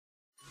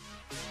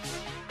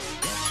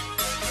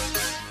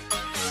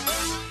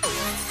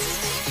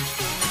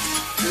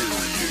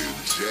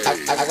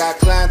I got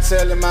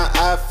clientele in my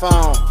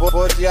iPhone.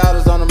 40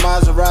 hours on the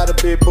Maserati,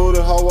 big booty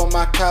hoe on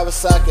my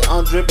Kawasaki.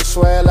 I'm dripping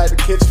swag like the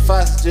kitchen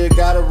faucet. Just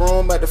got a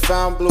room at the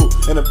Found Blue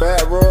in a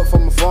bad rug for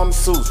my former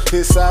suits.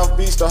 Hit South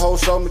Beach, the whole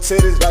show me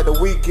titties like the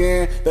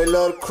weekend. They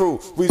love the crew.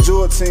 We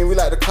JuugTeam, we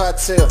like the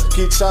cartel.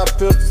 Keep chopped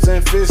pistols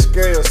and fish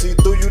scales. See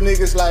through you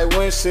niggas like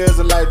windshields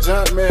and like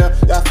junk mail.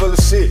 Y'all full of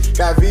shit.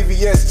 Got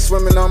VVS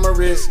swimming on my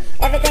wrist.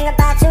 Everything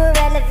about you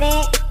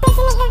irrelevant.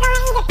 Pussy nigga gon'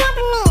 eat a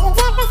peppermint. You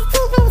just brush your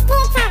teeth and you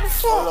still talking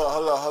shit.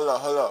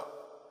 Hold up.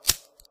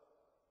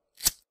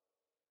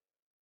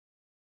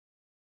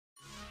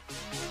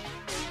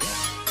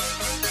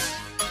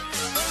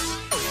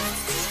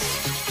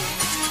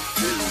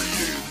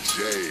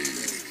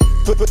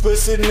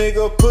 Pussy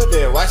nigga, put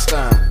that watch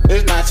down.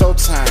 It's not your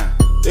time.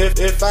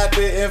 If I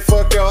didn't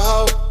fuck your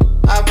hoe,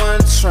 I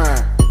wasn't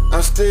trying.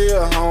 I'm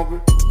still hungry,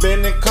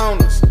 bending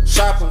corners,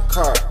 shopping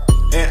cart,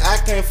 and I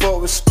can't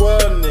fuck with square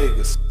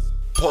niggas.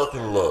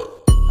 Parking lot.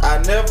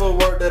 I never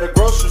worked at a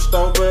grocery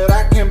store, but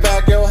I can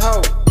back your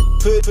hoe.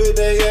 Put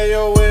that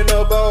yayo in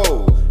a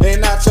bowl,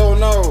 and not your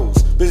nose.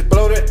 Bitch,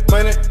 blow that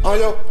money on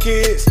your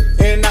kids,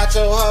 and not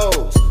your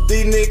hoes.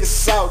 These niggas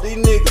soft, these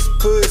niggas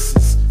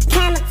pussies.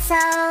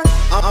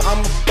 I'm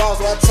a boss,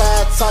 why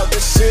try to talk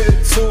this shit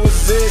into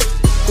exist?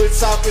 Quit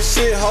talking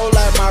shit, hold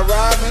like my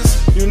Robins.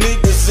 You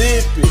need to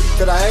zip it,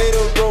 cause I hate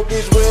a broke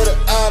bitch with an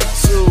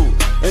attitude.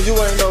 And you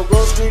ain't no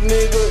grocery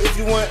nigga if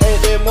you ain't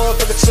at that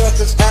motherfucker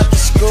chuckers after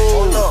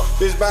school.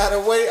 Bitch, by the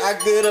way, I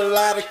get a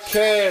lot of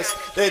cash.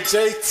 That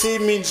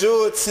JT mean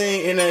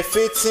JuugTeam, and that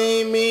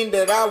 15 mean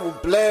that I will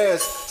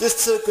blast.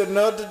 Just took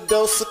another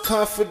dose of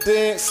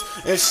confidence,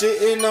 and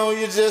shitting on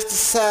you just a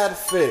side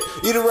effect.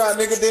 Eat a rock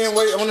nigga, then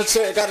wait on the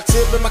check. Got a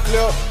tip in my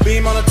clip,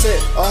 beam on the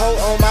tech. A hoe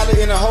on Molly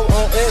and a hoe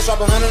on edge.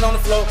 Drop 100 on the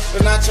floor,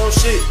 it's not your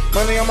shit.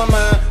 Money on my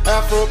mind,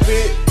 afro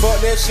pit.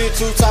 Fuck that shit,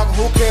 too talking,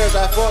 who cares?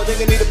 I fuck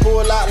nigga need to pull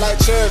out like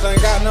chairs. I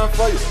ain't got nothing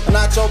for you, it's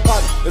not your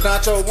partner. It's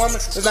not your woman,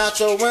 it's not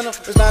your winter,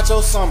 it's not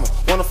your summer.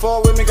 Wanna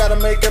fall with me, gotta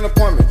make an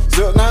appointment.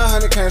 Zip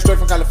 900, came straight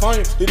from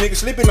California. These niggas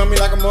sleeping on me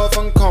like a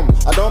motherfucking coma.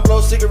 I don't blow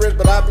cigarettes,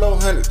 but I blow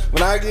hundreds.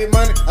 When I get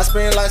money, I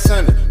spend like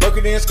Sunday. Broke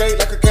it in skate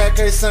like a cat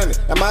case Sunday.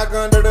 And my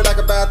gun dirty like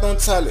a bathroom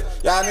toilet.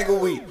 Y'all nigga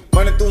weak,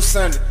 money through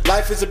Sunday.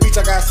 Life is a beach,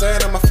 I got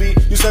sand on my feet.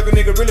 You suck a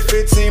nigga really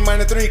 15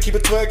 minus 3. Keep a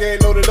 12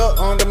 gauge loaded up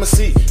under my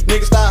seat.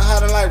 Niggas start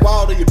hiding like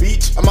wall to your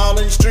beach. I'm all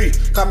in your street.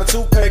 Call me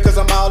toupee cause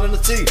I'm all in the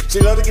tea. She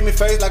love to give me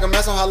face like a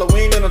mess on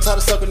Halloween. And I'm tired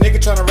of suck a nigga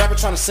tryna rap and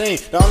tryna sing.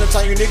 The only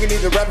time you nigga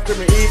need to rap is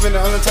Christmas Eve. And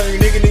the only time you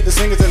nigga need to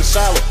sing is in the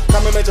shower.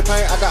 Call me Major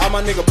Pain, I got all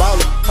my nigga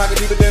ballin'. Pocket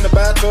deeper than the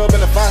bathtub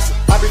and the faucet.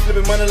 I be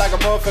flipping money like a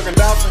motherfucking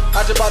dolphin.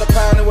 I just bought a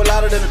pound and it was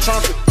louder than a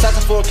trumpet.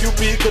 Taxing for a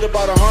QP, could've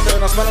bought 100.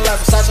 And I'm smelling like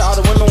Versace, all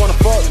the women wanna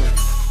fuck me.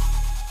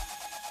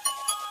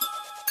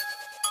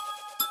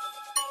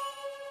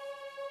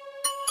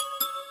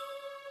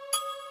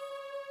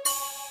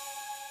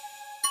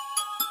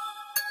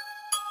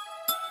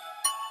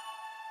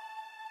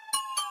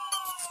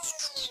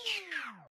 Yeah.